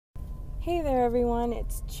Hey there everyone,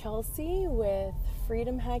 it's Chelsea with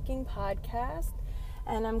Freedom Hacking Podcast,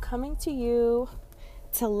 and I'm coming to you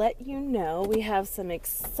to let you know we have some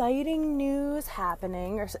exciting news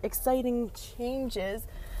happening, or exciting changes,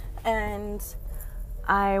 and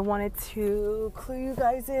I wanted to clue you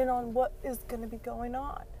guys in on what is going to be going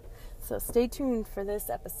on. So stay tuned for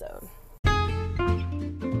this episode.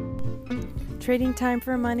 Trading time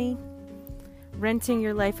for money? Renting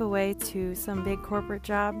your life away to some big corporate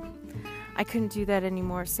job? I couldn't do that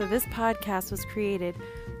anymore. So this podcast was created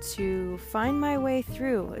to find my way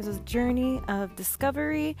through. It was a journey of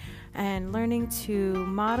discovery and learning to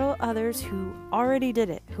model others who already did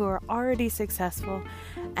it, who are already successful,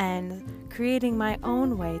 and creating my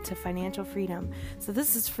own way to financial freedom. So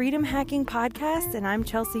this is Freedom Hacking Podcast, and I'm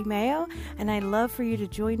Chelsea Mayo, and I'd love for you to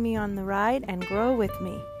join me on the ride and grow with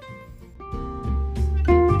me.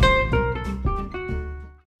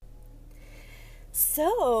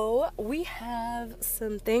 So, we have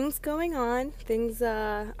some things going on. Things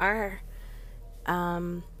are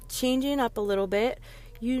changing up a little bit.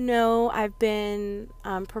 You know, I've been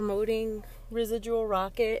promoting Residual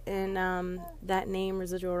Rocket, and that name,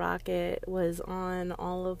 Residual Rocket, was on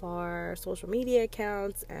all of our social media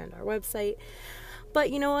accounts and our website. But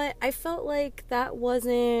you know what? I felt like that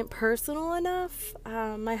wasn't personal enough.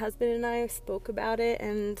 My husband and I spoke about it,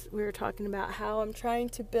 and we were talking about how I'm trying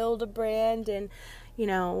to build a brand. And, you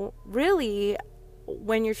know, really,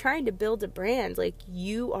 when you're trying to build a brand, like,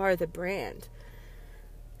 you are the brand.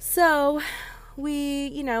 So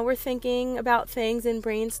we're thinking about things and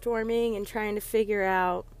brainstorming and trying to figure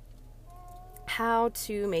out how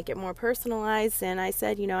to make it more personalized. And I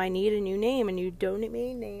said, I need a new name, a new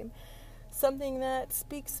domain name. Something that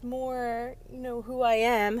speaks more, who I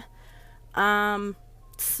am.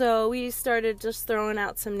 So we started just throwing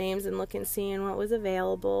out some names and seeing what was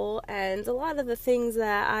available. And a lot of the things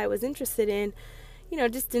that I was interested in,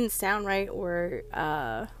 just didn't sound right, or,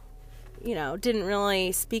 didn't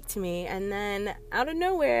really speak to me. And then out of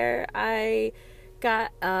nowhere, I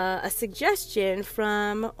got a suggestion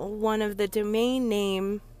from one of the domain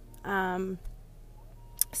name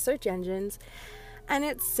search engines. And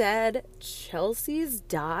it said Chelsea's.life.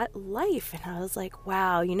 And I was like,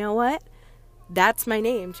 wow, you know what? That's my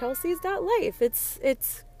name, Chelsea's.life.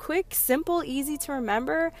 It's quick, simple, easy to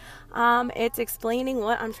remember. It's explaining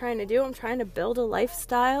what I'm trying to do. I'm trying to build a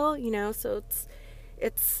lifestyle, so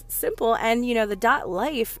it's simple. And, the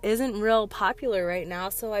 .life isn't real popular right now.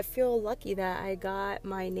 So I feel lucky that I got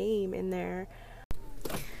my name in there.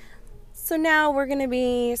 So now we're going to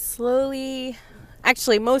be slowly...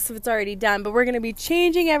 Actually, most of it's already done, but we're going to be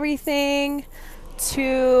changing everything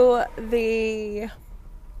to the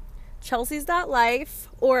Chelsea's.life,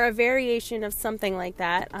 or a variation of something like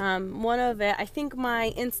that. One of it, I think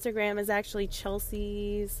my Instagram is actually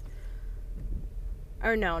Chelsea's,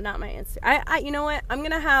 or no, not my Instagram. You know what? I'm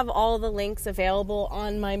going to have all the links available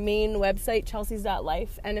on my main website,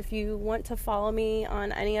 Chelsea's.life. And if you want to follow me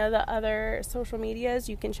on any of the other social medias,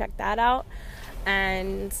 you can check that out.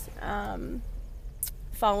 And,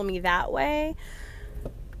 follow me that way.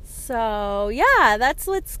 So yeah, that's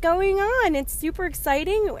what's going on. It's super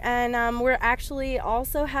exciting, and we're actually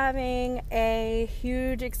also having a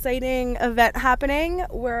huge exciting event happening.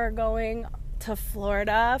 We're going to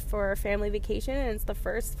Florida for a family vacation, and it's the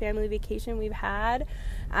first family vacation we've had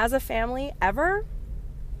as a family ever.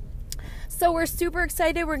 So we're super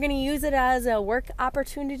excited. We're going to use it as a work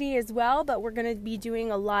opportunity as well, but we're going to be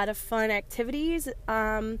doing a lot of fun activities.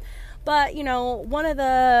 But, one of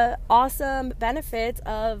the awesome benefits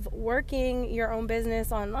of working your own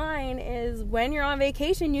business online is when you're on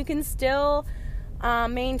vacation, you can still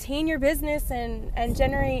maintain your business and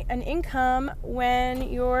generate an income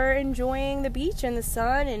when you're enjoying the beach and the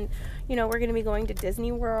sun. And, we're going to be going to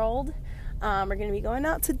Disney World. We're going to be going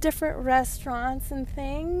out to different restaurants and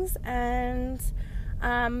things. And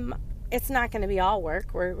it's not going to be all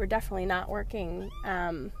work. We're definitely not working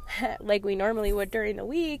like we normally would during the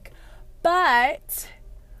week. But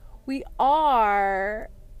we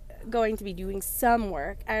are going to be doing some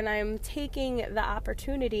work, and I'm taking the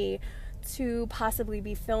opportunity to possibly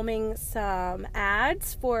be filming some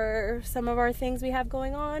ads for some of our things we have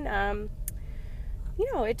going on.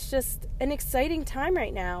 It's just an exciting time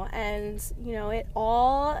right now, and, it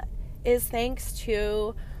all is thanks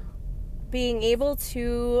to being able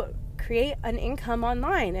to create an income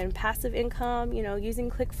online and passive income,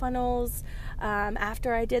 using ClickFunnels.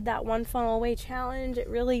 After I did that one funnel away challenge, it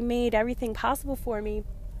really made everything possible for me.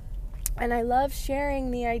 And I love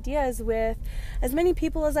sharing the ideas with as many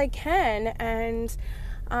people as I can, and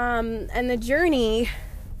the journey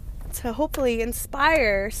to hopefully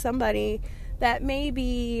inspire somebody that may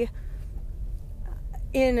be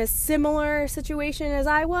in a similar situation as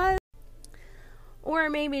I was, or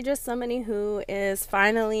maybe just somebody who is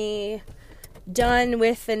finally done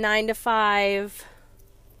with the 9-to-5,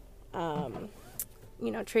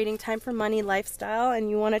 trading time for money lifestyle, and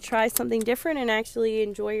you want to try something different and actually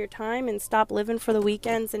enjoy your time and stop living for the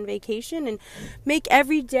weekends and vacation and make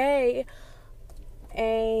every day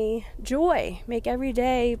a joy. Make every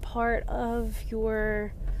day part of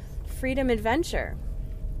your freedom adventure.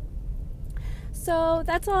 So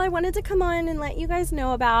that's all I wanted to come on and let you guys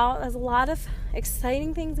know about. There's a lot of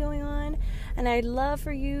exciting things going on, and I'd love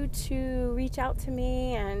for you to reach out to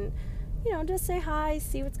me and just say hi,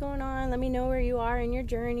 see what's going on. Let me know where you are in your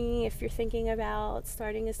journey, if you're thinking about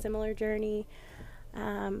starting a similar journey.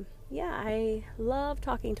 I love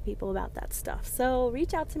talking to people about that stuff. So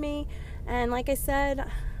reach out to me. And like I said,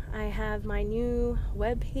 I have my new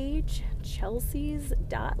webpage,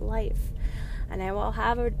 chelseas.life. And I will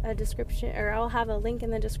have a description, or I'll have a link in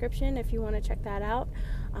the description if you want to check that out.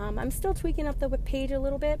 I'm still tweaking up the page a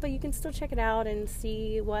little bit, but you can still check it out and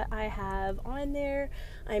see what I have on there.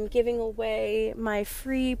 I'm giving away my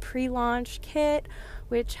free pre-launch kit,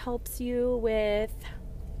 which helps you with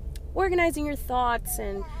organizing your thoughts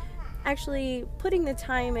and actually putting the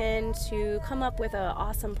time in to come up with an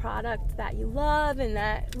awesome product that you love and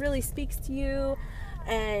that really speaks to you,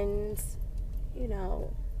 and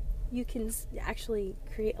you can actually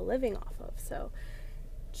create a living off of. So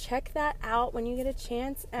check that out when you get a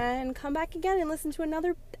chance, and come back again and listen to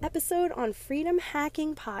another episode on Freedom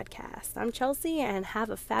Hacking Podcast. I'm Chelsea, and have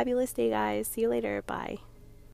a fabulous day, guys. See you later. Bye.